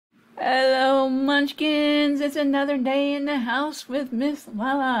Hello, Munchkins. It's another day in the house with Miss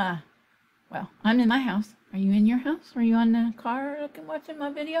Lala. Well, I'm in my house. Are you in your house? Are you on the car looking, watching my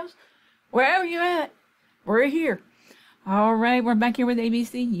videos? Wherever you're at, we're here. All right, we're back here with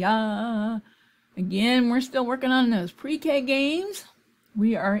ABC. Yeah. Again, we're still working on those pre-K games.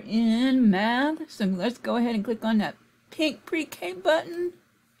 We are in math, so let's go ahead and click on that pink pre-K button.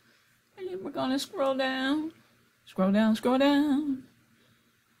 And then we're going to scroll down. Scroll down, scroll down.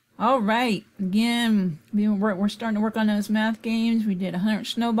 All right, again, we're starting to work on those math games. We did 100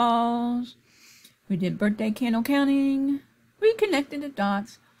 snowballs. We did birthday candle counting. We connected the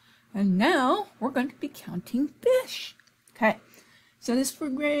dots. And now we're going to be counting fish. Okay, so this is for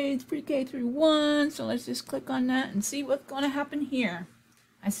grades pre-K through 1. So let's just click on that and see what's going to happen here.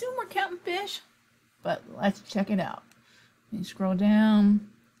 I assume we're counting fish, but let's check it out. You scroll down.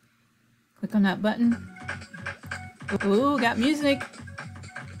 Click on that button. Ooh, got music.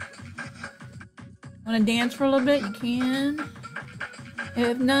 Want to dance for a little bit? You can.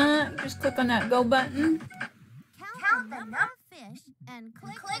 If not, just click on that go button. Count the number of fish and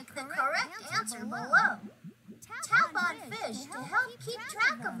click the correct answer below. Tap on fish to help keep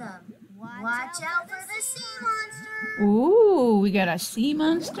track of them. Watch out for the sea monster. Ooh, we got a sea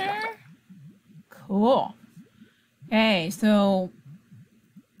monster. Cool. Okay, so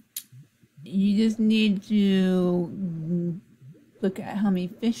you just need to look at how many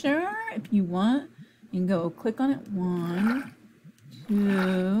fish there are if you want. You can go click on it. 1,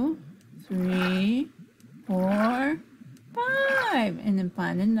 2, 3, 4, 5. And then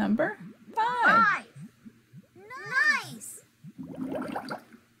find the number 5. Nice.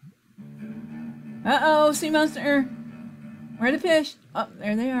 Uh-oh, sea monster. Where are the fish? Oh,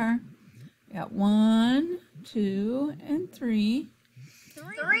 there they are. We got 1, 2, and 3.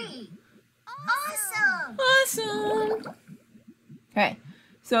 3. Awesome. Awesome. Okay.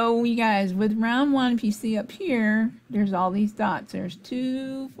 So, you guys, with round 1, if you see up here, there's all these dots. There's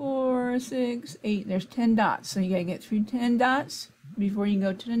 2, 4, 6, 8. There's 10 dots. So, you got to get through 10 dots before you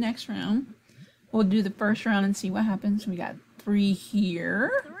go to the next round. We'll do the first round and see what happens. We got 3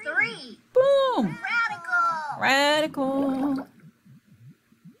 here. 3. Boom. Radical. Radical.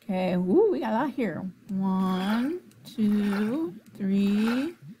 Okay. Ooh, we got a lot here. 1, 2,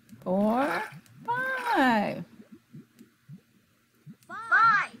 3, 4, 5.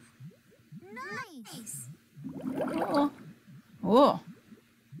 5. Nice. Cool. Oh,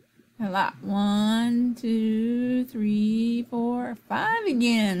 a lot. 1, 2, 3, 4, 5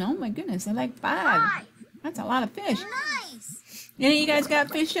 again. Oh my goodness, I like 5. That's a lot of fish. Nice. Any of you guys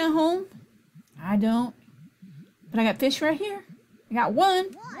got fish at home? I don't. But I got fish right here. I got 1.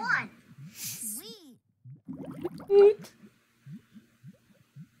 1. Sweet. Sweet.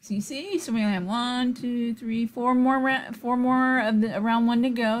 See, so we only have 1, 2, 3, 4 more of the round 1 to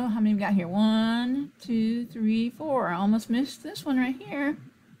go. How many we got here? 1, 2, 3, 4. I almost missed this one right here.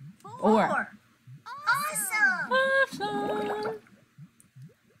 4. Awesome. Awesome.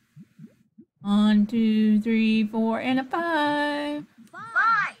 1, 2, 3, 4, and a 5. 5.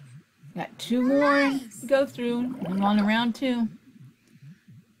 Got 2 more Nice. to go through. I'm on to round 2.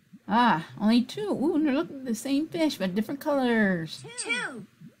 Ah, only 2. Ooh, and they're looking at the same fish, but different colors. 2.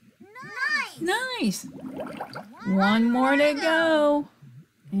 Nice. Nice. 1 more to go.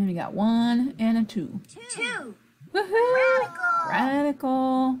 And we got 1 and a 2. 2. Woohoo!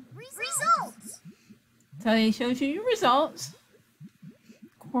 Radical. Results. So it shows you your results.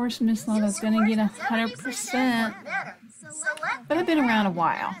 Of course, Miss Lala's gonna get 100%, but I've been around a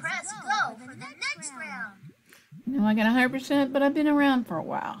while. Press go for the next round. You know, I got 100%, but I've been around for a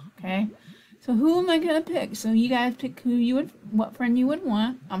while. Okay. So who am I gonna pick? So you guys pick what friend you would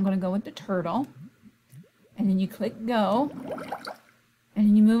want. I'm gonna go with the turtle, and then you click go, and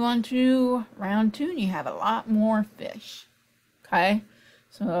then you move on to round 2, and you have a lot more fish. Okay.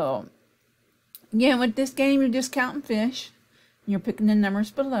 So again, with this game, you're just counting fish. You're picking the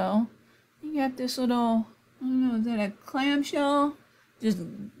numbers below. You got this little, I don't know, is that a clamshell? Just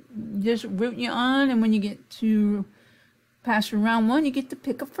rooting you on, and when you get to pass through round 1, you get to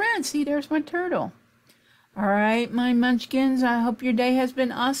pick a friend. See, there's my turtle. All right, my munchkins, I hope your day has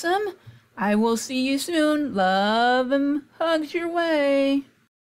been awesome. I will see you soon. Love and hugs your way.